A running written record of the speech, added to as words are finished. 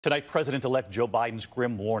Tonight, President-elect Joe Biden's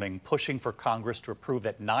grim warning, pushing for Congress to approve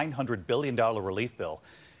that $900 billion relief bill.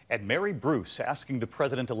 And Mary Bruce asking the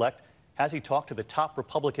president-elect, has he talked to the top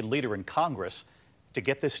Republican leader in Congress to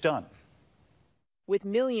get this done? With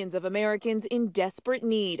millions of Americans in desperate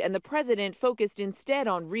need and the president focused instead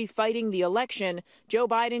on refighting the election, Joe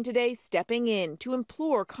Biden today stepping in to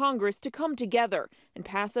implore Congress to come together and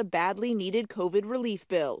pass a badly needed COVID relief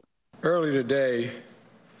bill. Early today,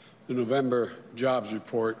 the November jobs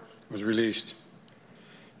report was released,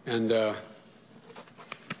 and it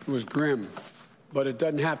was grim, but it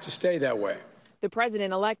doesn't have to stay that way. The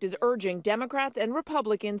president-elect is urging Democrats and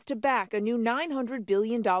Republicans to back a new $900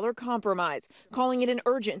 billion compromise, calling it an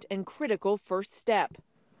urgent and critical first step.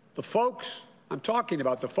 The folks I'm talking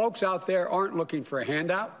about, the folks out there aren't looking for a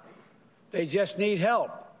handout. They just need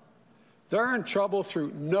help. They're in trouble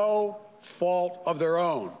through no fault of their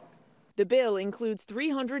own. The bill includes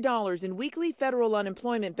 $300 in weekly federal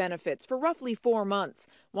unemployment benefits for roughly 4 months,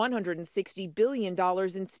 $160 billion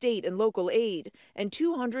in state and local aid, and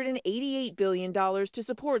 $288 billion to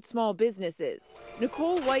support small businesses.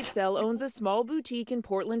 Nicole Whitesell owns a small boutique in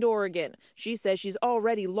Portland, Oregon. She says she's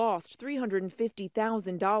already lost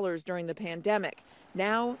 $350,000 during the pandemic.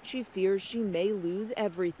 Now she fears she may lose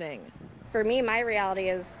everything. For me, my reality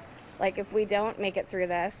is, like, if we don't make it through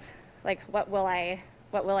this, like, what will I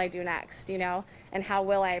do next, you know, and how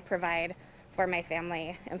will I provide for my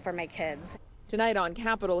family and for my kids? Tonight on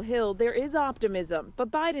Capitol Hill, there is optimism,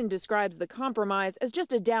 but Biden describes the compromise as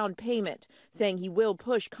just a down payment, saying he will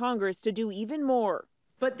push Congress to do even more.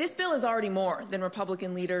 But this bill is already more than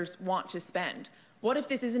Republican leaders want to spend. What if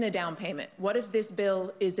this isn't a down payment? What if this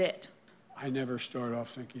bill is it? I never start off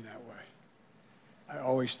thinking that way. I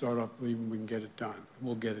always start off believing we can get it done.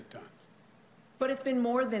 We'll get it done. But it's been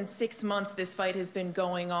more than 6 months this fight has been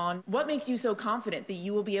going on. What makes you so confident that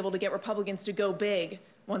you will be able to get Republicans to go big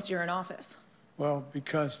once you're in office? Well,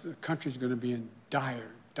 because the country's going to be in dire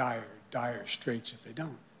straits if they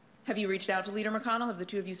don't. Have you reached out to Leader McConnell? Have the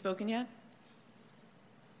two of you spoken yet?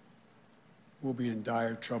 We'll be in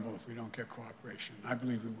dire trouble if we don't get cooperation. I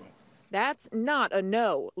believe we will. That's not a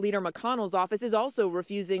no. Leader McConnell's office is also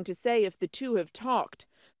refusing to say if the two have talked.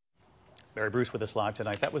 Mary Bruce with us live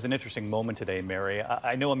tonight. That was an interesting moment today, Mary.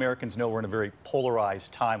 I know Americans know we're in a very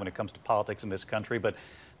polarized time when it comes to politics in this country, but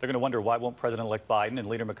they're going to wonder why won't President-elect Biden and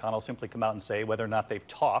Leader McConnell simply come out and say whether or not they've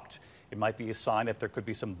talked. It might be a sign that there could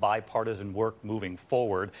be some bipartisan work moving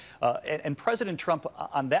forward. And President Trump,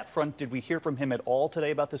 on that front, did we hear from him at all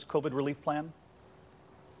today about this COVID relief plan?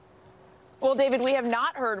 Well, David, we have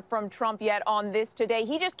not heard from Trump yet on this today.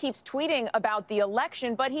 He just keeps tweeting about the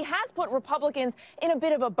election, but he has put Republicans in a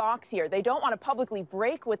bit of a box here. They don't want to publicly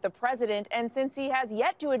break with the president, and since he has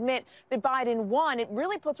yet to admit that Biden won, it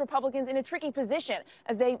really puts Republicans in a tricky position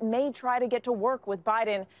as they may try to get to work with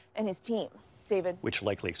Biden and his team. David. Which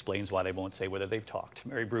likely explains why they won't say whether they've talked.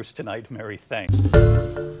 Mary Bruce tonight. Mary, thanks.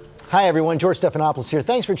 Hi, everyone. George Stephanopoulos here.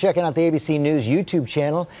 Thanks for checking out the ABC News YouTube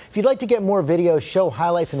channel. If you'd like to get more videos, show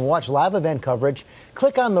highlights, and watch live event coverage,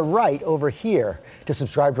 click on the right over here to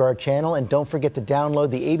subscribe to our channel. And don't forget to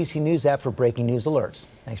download the ABC News app for breaking news alerts.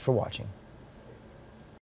 Thanks for watching.